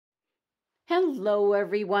Hello,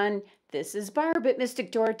 everyone. This is Barb at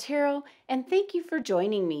Mystic Door Tarot, and thank you for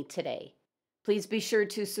joining me today. Please be sure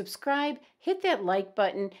to subscribe, hit that like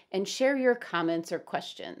button, and share your comments or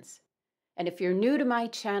questions. And if you're new to my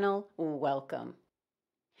channel, welcome.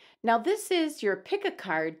 Now, this is your Pick a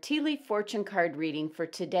Card Tea Leaf Fortune Card reading for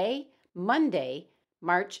today, Monday,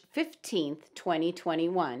 March 15th,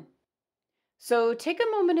 2021. So take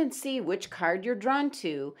a moment and see which card you're drawn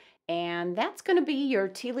to, and that's going to be your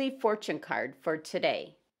tea leaf fortune card for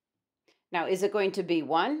today. Now, is it going to be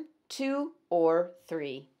 1, 2, or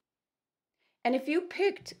 3? And if you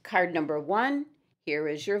picked card number 1, here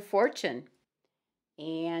is your fortune.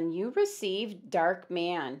 And you received Dark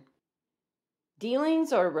Man.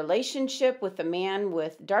 Dealings or relationship with a man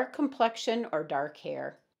with dark complexion or dark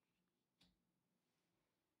hair.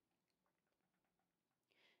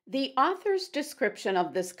 The author's description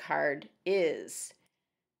of this card is,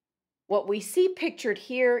 what we see pictured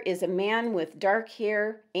here is a man with dark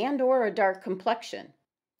hair and/or a dark complexion.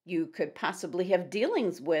 You could possibly have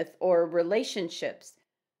dealings with or relationships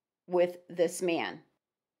with this man.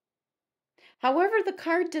 However, the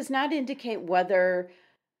card does not indicate whether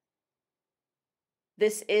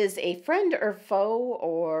this is a friend or foe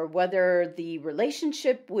or whether the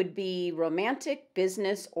relationship would be romantic,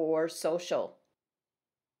 business, or social.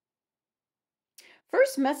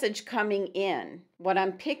 First message coming in, what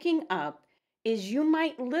I'm picking up is you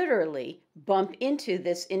might literally bump into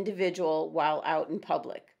this individual while out in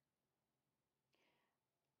public.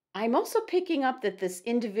 I'm also picking up that this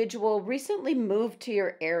individual recently moved to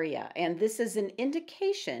your area, and this is an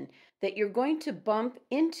indication that you're going to bump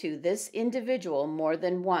into this individual more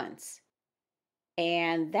than once.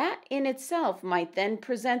 And that in itself might then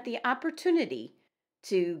present the opportunity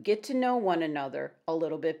to get to know one another a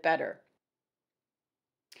little bit better.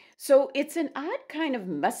 So it's an odd kind of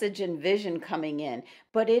message and vision coming in,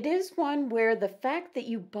 but it is one where the fact that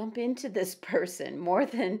you bump into this person more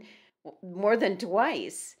than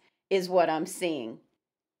twice is what I'm seeing.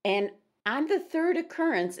 And on the third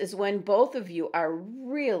occurrence is when both of you are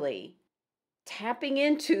really tapping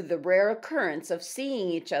into the rare occurrence of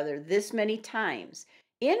seeing each other this many times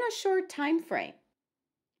in a short time frame.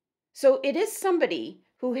 So it is somebody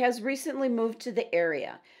who has recently moved to the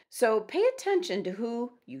area. So pay attention to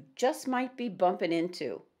who you just might be bumping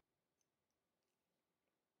into.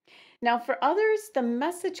 Now, for others, the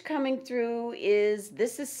message coming through is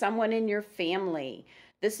this is someone in your family.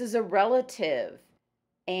 This is a relative.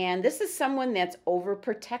 And this is someone that's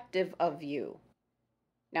overprotective of you.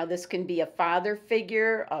 Now, this can be a father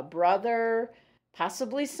figure, a brother,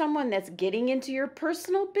 possibly someone that's getting into your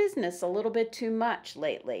personal business a little bit too much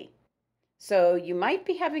lately. So you might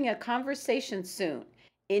be having a conversation soon,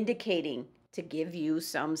 indicating to give you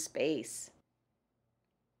some space.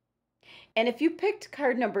 And if you picked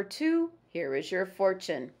card number 2, here is your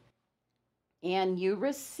fortune. And you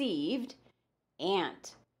received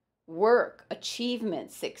Ant, work,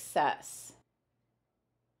 achievement, success.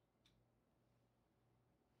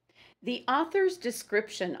 The author's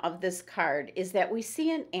description of this card is that we see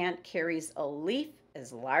an ant carries a leaf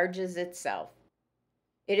as large as itself.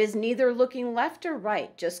 It is neither looking left or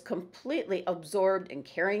right, just completely absorbed and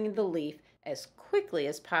carrying the leaf as quickly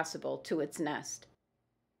as possible to its nest.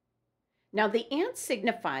 Now, the ant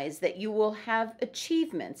signifies that you will have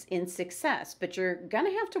achievements in success, but you're going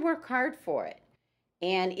to have to work hard for it.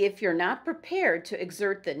 And if you're not prepared to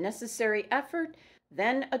exert the necessary effort,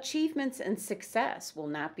 then achievements and success will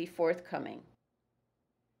not be forthcoming.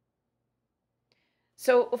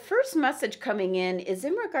 So, first message coming in is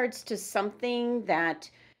in regards to something that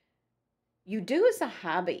you do as a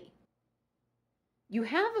hobby. You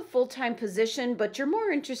have a full-time position, but you're more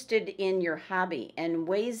interested in your hobby and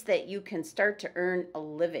ways that you can start to earn a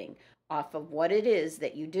living off of what it is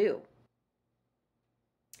that you do.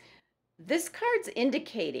 This card's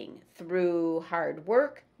indicating through hard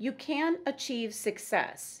work, you can achieve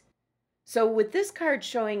success. So with this card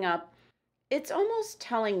showing up, it's almost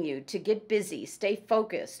telling you to get busy, stay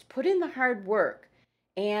focused, put in the hard work,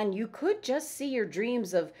 and you could just see your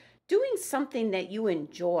dreams of doing something that you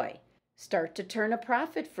enjoy start to turn a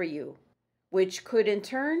profit for you, which could in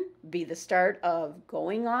turn be the start of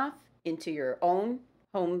going off into your own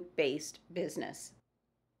home-based business.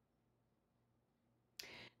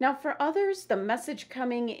 Now, for others, the message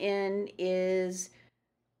coming in is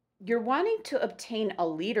you're wanting to obtain a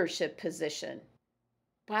leadership position,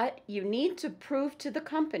 but you need to prove to the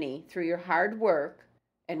company through your hard work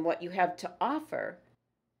and what you have to offer.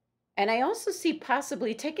 And I also see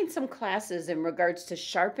possibly taking some classes in regards to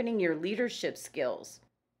sharpening your leadership skills.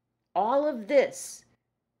 All of this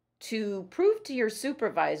to prove to your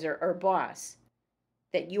supervisor or boss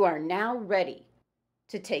that you are now ready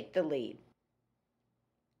to take the lead.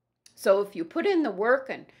 So if you put in the work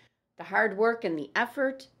and the hard work and the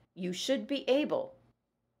effort, you should be able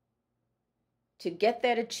to get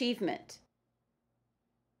that achievement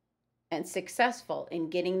and successful in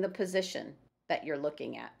getting the position that you're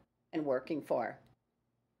looking at and working for.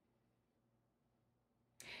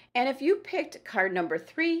 And if you picked card number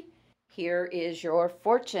 3, here is your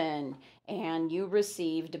fortune, and you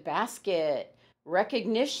received a basket,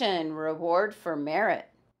 recognition, reward for merit.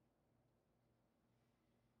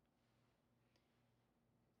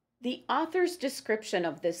 The author's description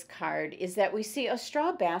of this card is that we see a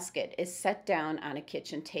straw basket is set down on a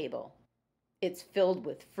kitchen table. It's filled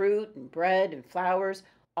with fruit and bread and flowers,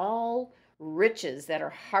 all riches that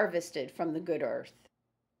are harvested from the good earth.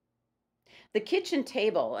 The kitchen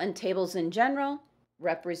table, and tables in general,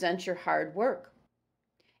 represent your hard work.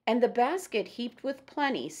 And the basket heaped with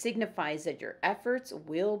plenty signifies that your efforts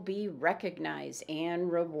will be recognized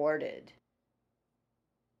and rewarded.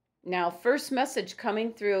 Now, first message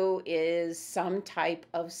coming through is some type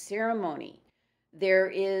of ceremony. There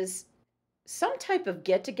is some type of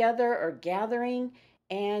get-together or gathering,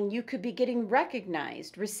 and you could be getting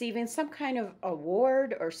recognized, receiving some kind of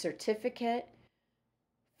award or certificate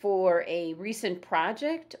for a recent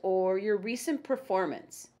project or your recent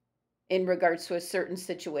performance in regards to a certain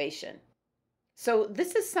situation. So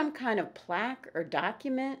this is some kind of plaque or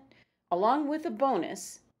document along with a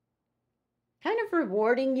bonus, kind of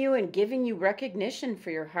rewarding you and giving you recognition for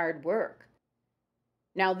your hard work.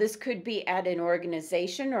 Now, this could be at an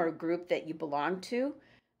organization or a group that you belong to.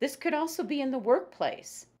 This could also be in the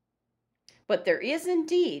workplace. But there is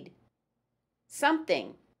indeed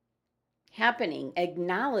something happening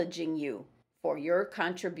acknowledging you for your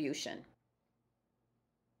contribution.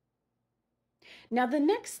 Now, the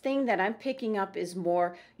next thing that I'm picking up is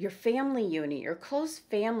more your family unit, your close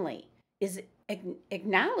family is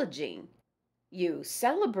acknowledging you,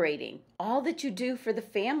 celebrating all that you do for the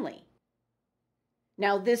family.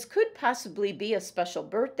 Now, this could possibly be a special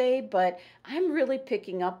birthday, but I'm really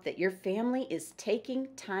picking up that your family is taking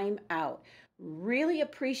time out, really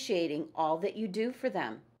appreciating all that you do for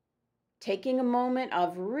them, taking a moment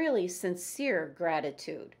of really sincere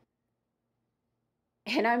gratitude.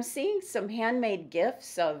 And I'm seeing some handmade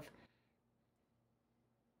gifts of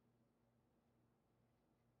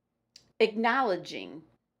acknowledging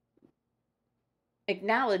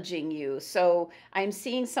you. So I'm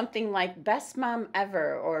seeing something like best mom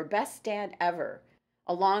ever or best dad ever,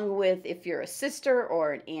 along with if you're a sister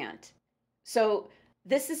or an aunt. So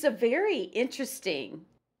this is a very interesting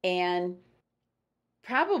and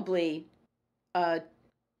probably a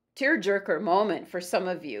tearjerker moment for some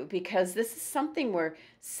of you, because this is something where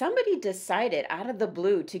somebody decided out of the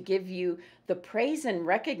blue to give you the praise and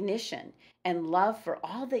recognition and love for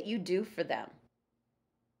all that you do for them.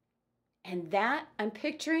 And that I'm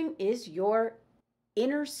picturing is your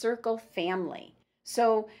inner circle family.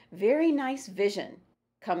 So very nice vision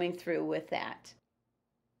coming through with that.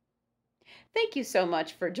 Thank you so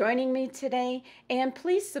much for joining me today, and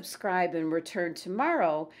please subscribe and return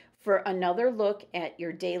tomorrow for another look at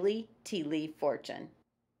your daily tea leaf fortune.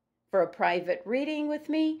 For a private reading with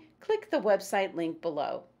me, click the website link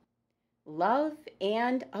below. Love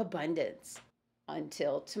and abundance.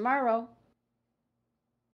 Until tomorrow.